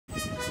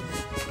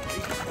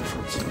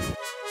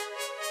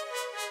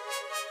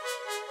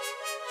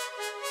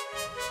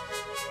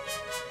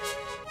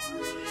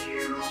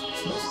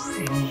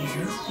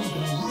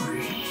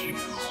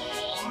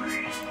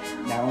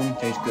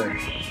Tastes good.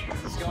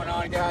 What's going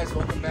on, guys?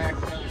 Welcome back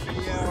to another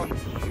video.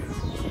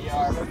 We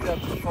are hooked up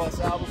to false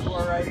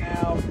albacore right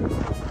now.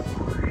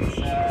 It's,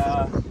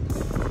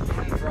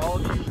 for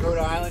all of you Rhode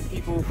Island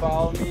people who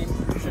follow me,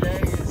 today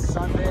is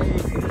Sunday. It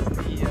is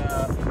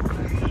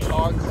the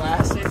Tog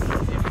Classic. If you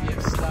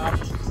have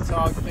stopped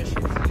tog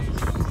fishing,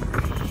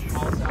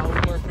 false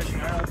albacore fishing.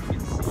 I don't know if you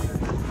can see the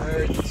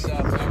birds and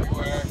stuff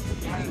everywhere.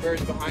 There's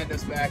birds behind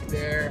us back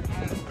there.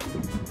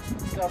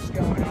 Stuff's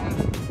going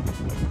on.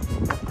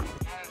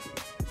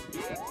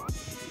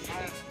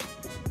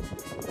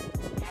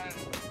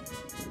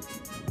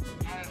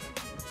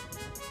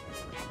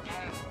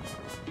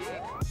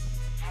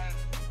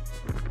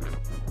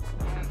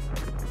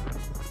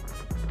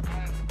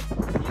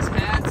 These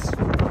hats,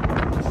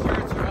 these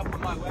shirts are up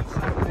on my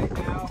website right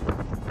now.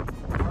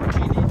 If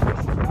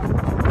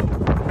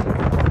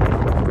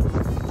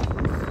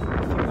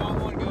you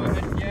want one, go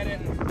ahead and get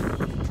it.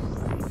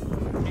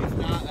 If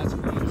not, that's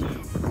cool too.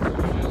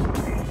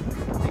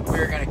 I think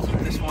we're going to keep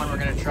this one. We're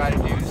going to try to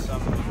do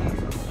some,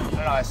 I don't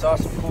know, I saw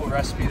some cool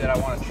recipe that I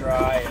want to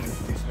try and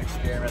do some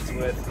experiments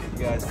with.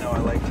 You guys know I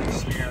like to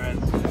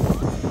experiment. If you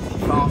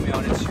follow me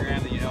on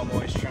Instagram, then you know I'm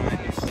always trying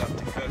to do stuff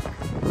to cook.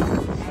 So,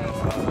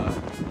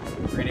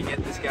 we're gonna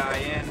get this guy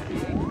in,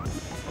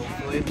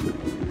 hopefully.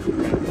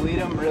 We're gonna bleed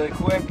him really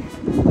quick,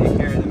 take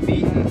care of the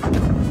meat, and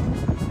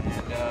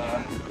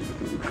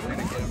we're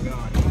gonna get him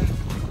going.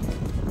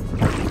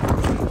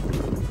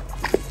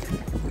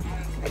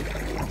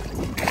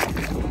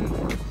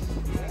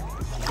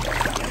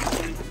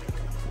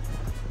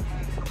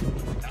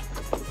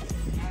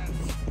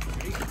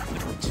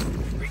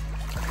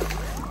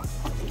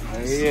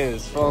 There he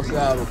is, false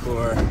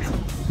albacore.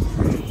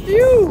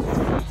 Phew!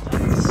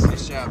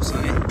 Nice job,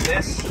 Sonny.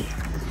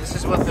 This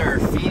is what they're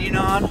feeding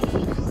on,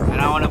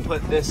 and I want to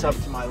put this up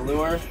to my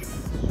lure.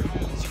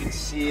 As you can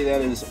see,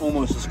 that is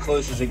almost as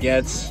close as it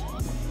gets.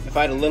 If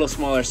I had a little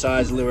smaller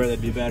size lure,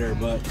 that'd be better,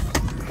 but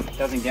it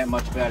doesn't get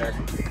much better.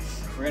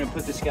 We're gonna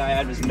put this guy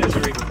out of his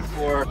misery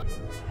before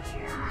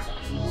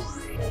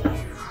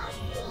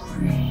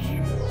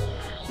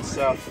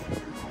stuff.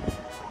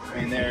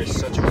 I mean, there's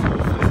such a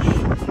cool fish.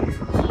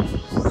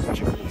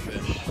 Such a cool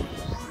fish.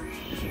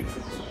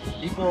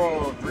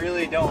 People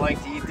really don't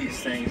like to eat these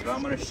things, but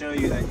I'm going to show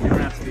you that you don't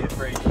have to be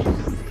afraid to eat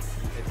them.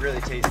 It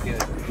really tastes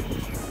good.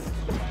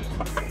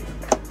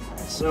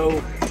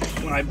 So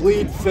when I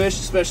bleed fish,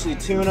 especially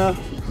tuna,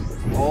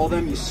 all of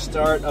them, you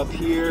start up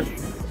here,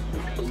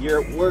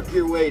 you work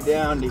your way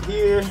down to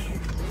here,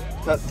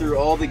 cut through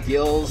all the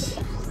gills,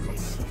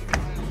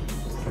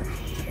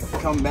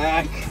 come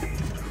back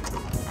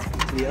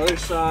to the other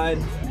side,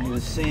 and do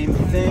the same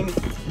thing,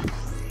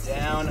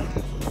 down,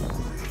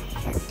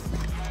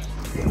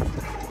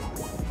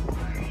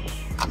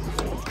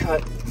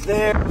 cut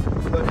there,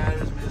 put out of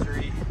his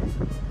misery.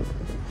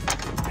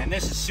 And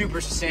this is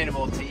super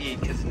sustainable to eat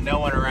because no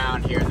one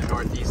around here in the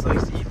Northeast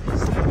likes to eat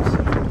these things.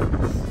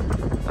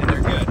 And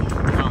they're good, I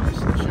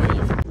promise. I'll show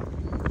you.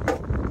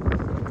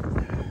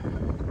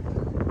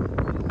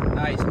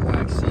 Nice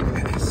black sea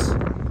bass.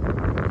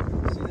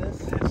 See this?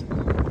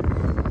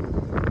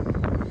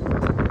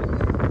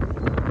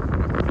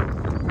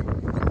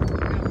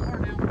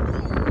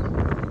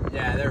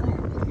 Yeah, they're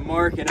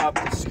marking up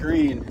the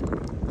screen.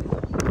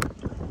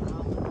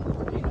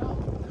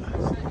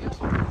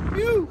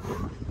 Phew.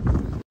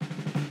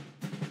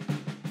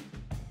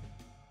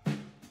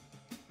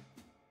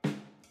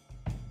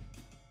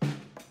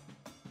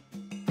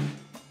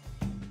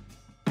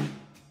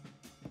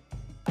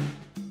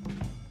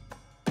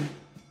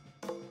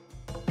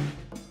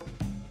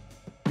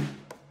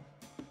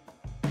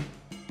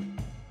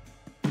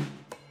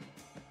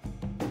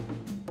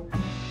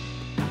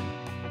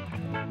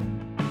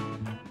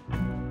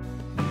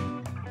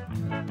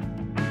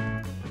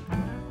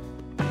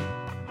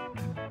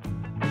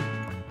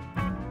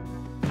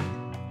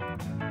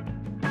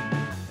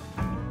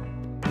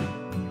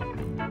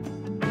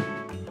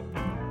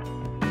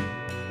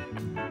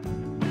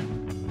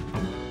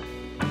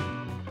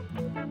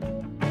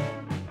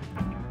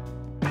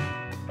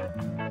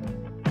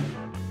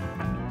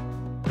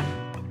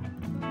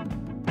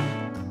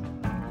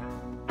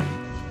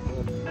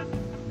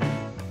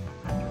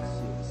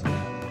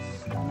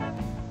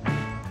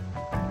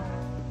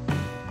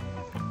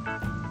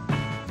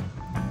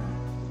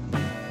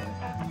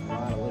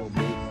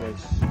 'Cause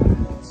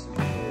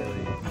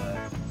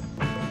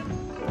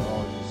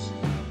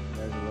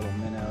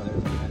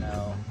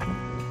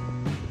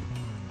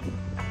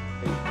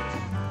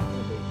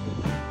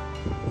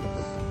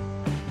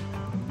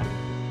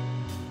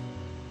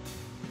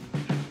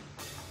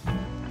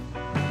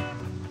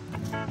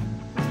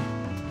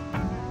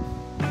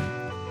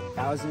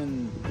I was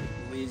in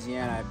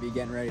Louisiana, I'd be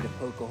getting ready to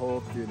poke a hole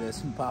through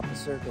this and pop a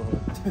circle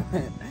hook to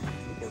it.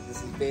 Because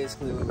this is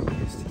basically what we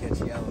use to catch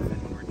yellowfin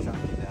when we're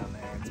chunky down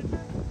there.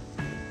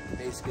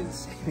 It's basically the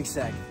same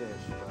exact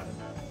fish, but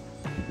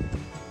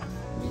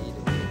we eat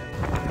it.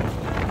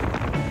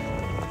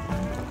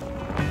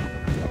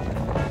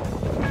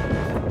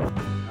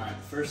 Alright,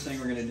 the first thing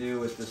we're going to do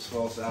with this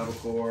false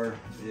albacore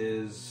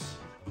is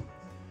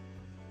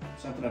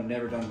something I've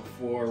never done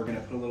before. We're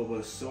gonna put a little bit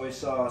of soy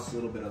sauce, a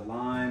little bit of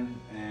lime,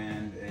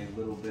 and a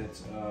little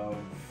bit of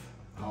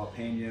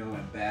jalapeno in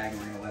a bag.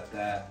 We're gonna let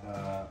that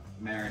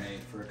marinate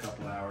for a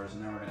couple hours,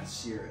 and then we're gonna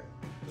sear it.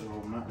 So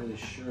I'm not really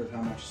sure of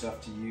how much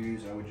stuff to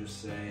use. I would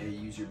just say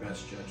use your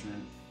best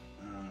judgment.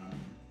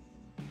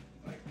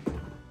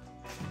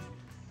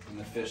 When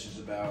the fish is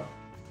about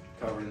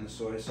covered in the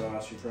soy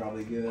sauce, you're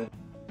probably good.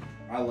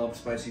 I love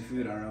spicy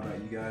food. I don't know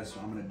about you guys, so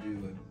I'm gonna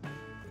do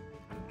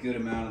a good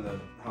amount of the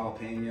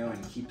jalapeno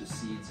and keep the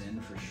seeds in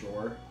for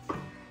sure.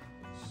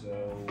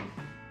 So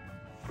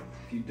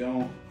if you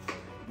don't,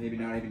 maybe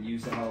not even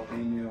use the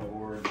jalapeno,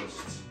 or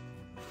just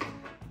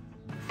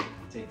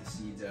take the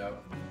seeds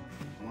out.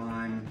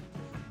 Lime.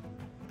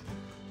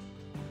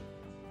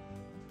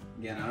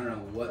 Again, I don't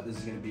know what this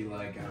is going to be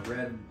like. I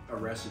read a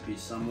recipe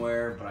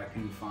somewhere, but I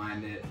couldn't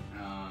find it.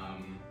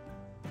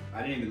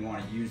 I didn't even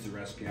want to use the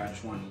recipe. I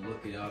just wanted to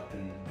look it up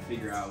and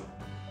figure out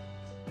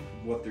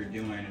what they're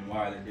doing and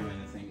why they're doing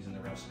the things in the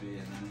recipe,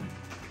 and then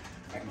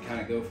I can kind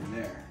of go from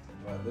there.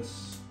 But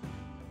this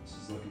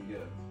is looking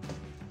good.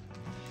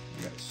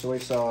 We got soy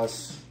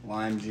sauce,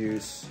 lime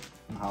juice,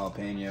 and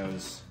jalapenos.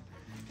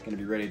 It's going to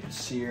be ready to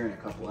sear in a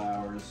couple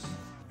hours.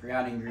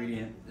 Forgot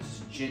ingredient. This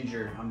is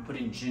ginger. I'm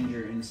putting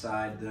ginger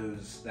inside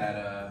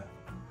that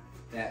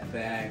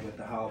bag with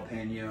the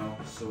jalapeno,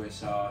 soy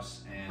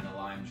sauce, and the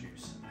lime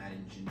juice. I'm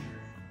adding ginger.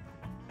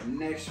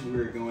 Next, what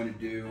we're going to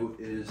do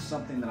is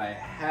something that I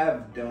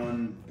have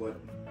done, but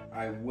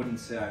I wouldn't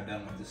say I've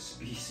done with this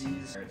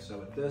species. All right, so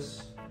with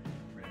this,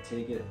 we're gonna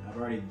take it. I've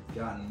already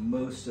gotten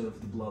most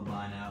of the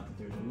bloodline out, but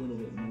there's a little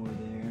bit more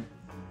there.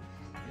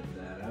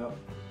 Get that out.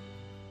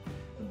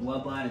 The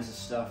bloodline is the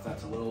stuff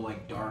that's a little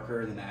like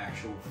darker than the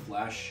actual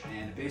flesh,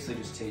 and it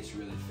basically just tastes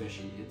really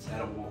fishy. It's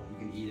edible. You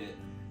can eat it.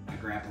 My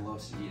grandpa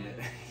loves to eat it.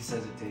 He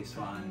says it tastes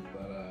fine,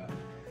 but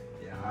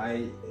yeah,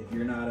 if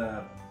you're not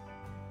a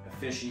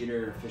fish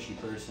eater or fishy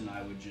person,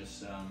 I would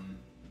just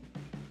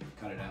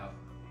cut it out.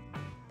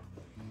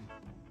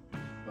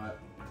 But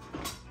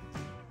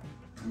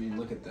I mean,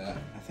 look at that.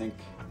 I think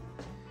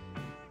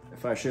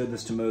if I showed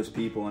this to most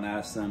people and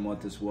asked them what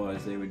this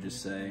was, they would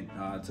just say,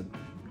 it's a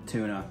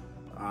tuna.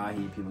 Ahi,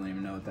 people don't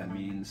even know what that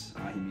means.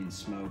 Ahi means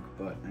smoke,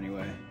 but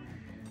anyway.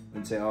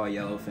 They'd say, oh,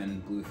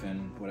 yellowfin,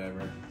 bluefin,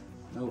 whatever.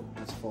 Nope,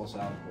 that's false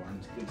albacore.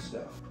 It's good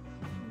stuff.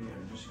 We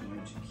are just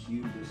going to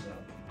cube this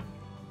up.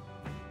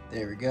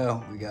 There we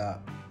go. We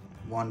got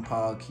one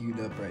pile cubed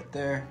up right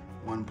there,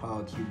 one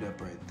pile cubed up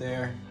right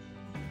there.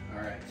 All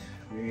right,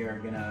 we are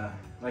gonna,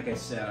 like I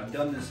said, I've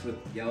done this with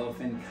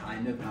yellowfin,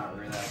 kind of, not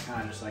really. I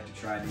kind of just like to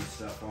try new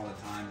stuff all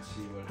the time and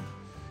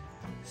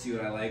see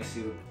what I like,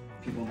 see what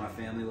people in my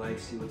family like,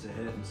 see what's a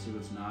hit and see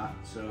what's not.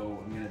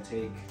 So I'm gonna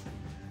take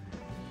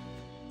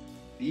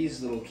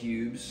these little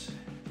cubes,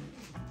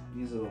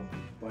 these little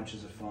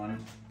bunches of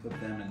fun, put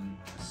them in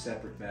a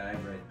separate bag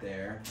right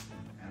there,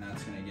 and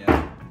that's gonna get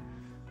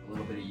a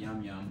little bit of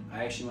yum yum.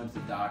 I actually went to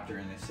the doctor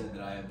and they said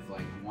that I have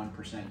like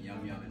 1%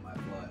 yum yum in my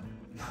blood.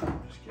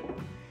 I'm just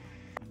kidding.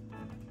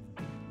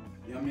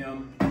 Yum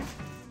yum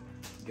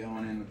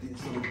going in with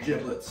these little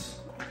giblets.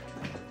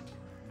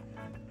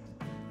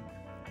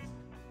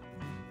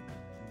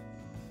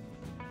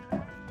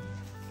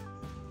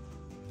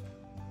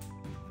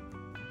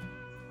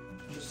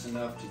 Just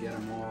enough to get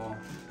them all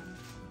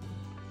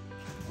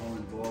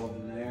involved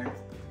in there.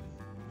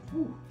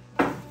 Whew,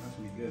 that's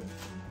gonna be good.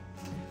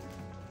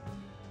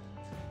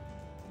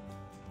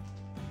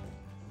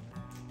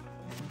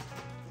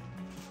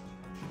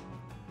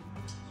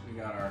 We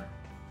got our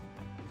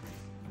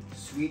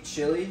sweet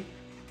chili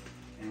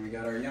and we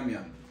got our yum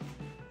yum.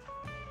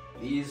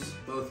 These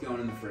both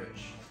going in the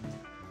fridge.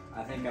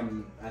 I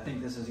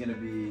think this is gonna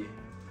be,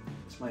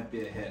 this might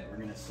be a hit. We're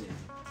gonna see.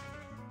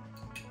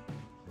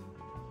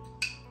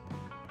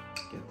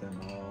 Get them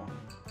all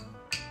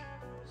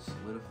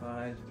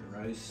solidified, the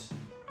rice.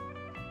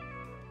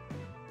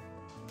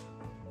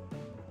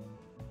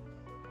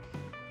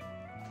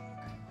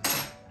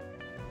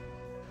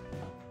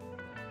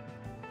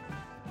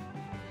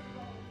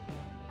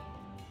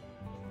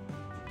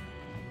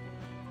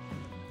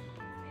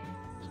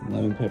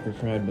 Lemon pepper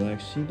fried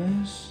black sea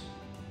bass.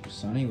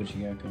 Sonny, what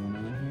you got going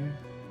on here?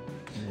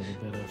 A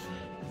little bit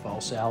of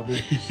false albacore.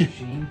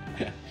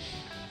 Yeah.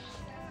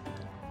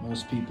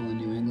 Most people in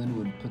New England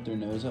would put their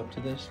nose up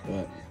to this,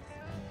 but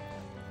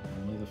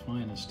Only the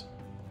finest.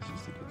 this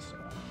is the good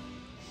stuff.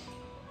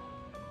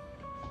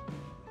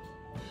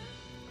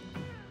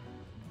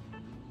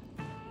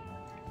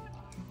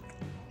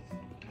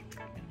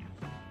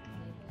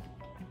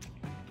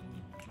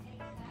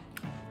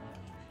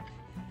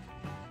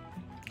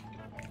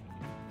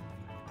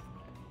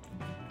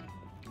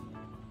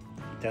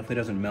 Definitely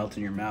doesn't melt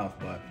in your mouth,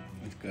 but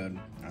it's good.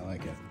 I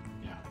like it.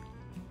 Yeah.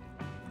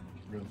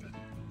 Real good.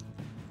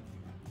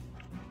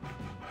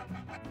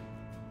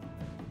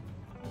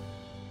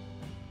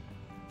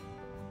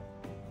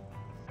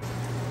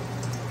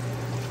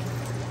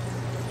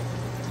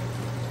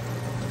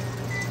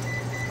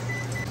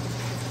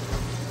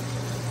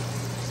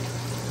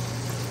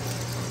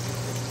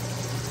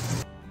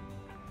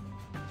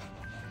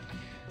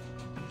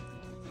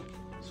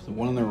 So the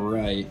one on the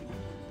right,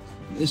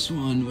 this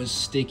one was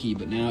sticky,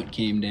 but now it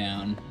came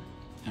down,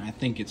 and I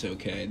think it's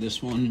okay.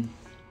 This one,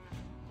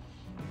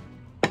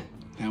 that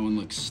one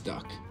looks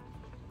stuck.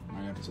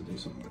 I have to do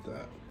something with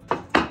that.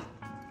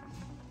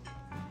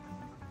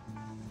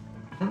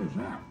 What is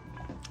that?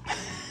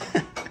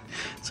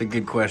 It's a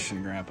good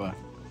question, Grandpa.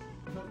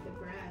 Love the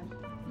bread.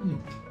 Mm.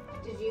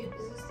 Is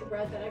this the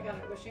bread that I got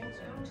at Wishing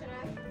Zone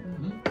today?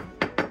 Mm-hmm.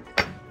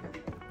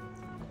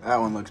 That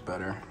one looks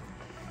better.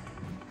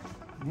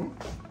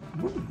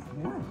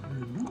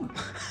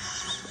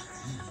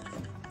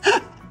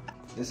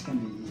 This can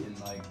be eaten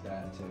like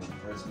that too,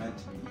 or it's meant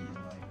to be eaten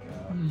like.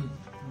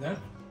 That's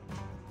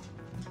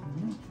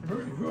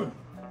very good.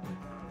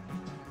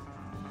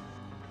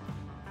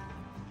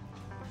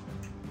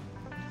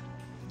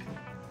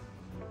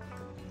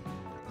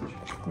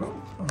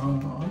 Well,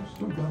 I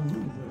still got a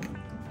little bit.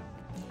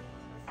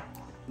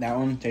 That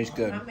one tastes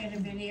good. Want me to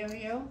video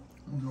you?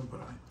 No,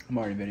 but I'm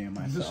already videoing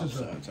myself, This is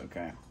so a- it's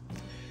okay.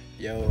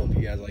 Yo, hope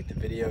you guys liked the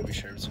video. Be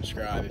sure to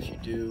subscribe if you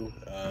do.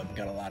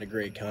 Got a lot of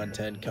great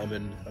content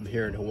coming. I'm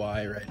here in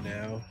Hawaii right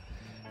now.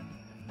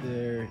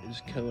 There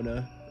is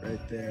Kona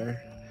right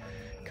there,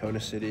 Kona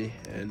City,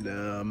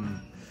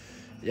 and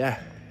yeah,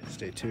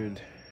 stay tuned.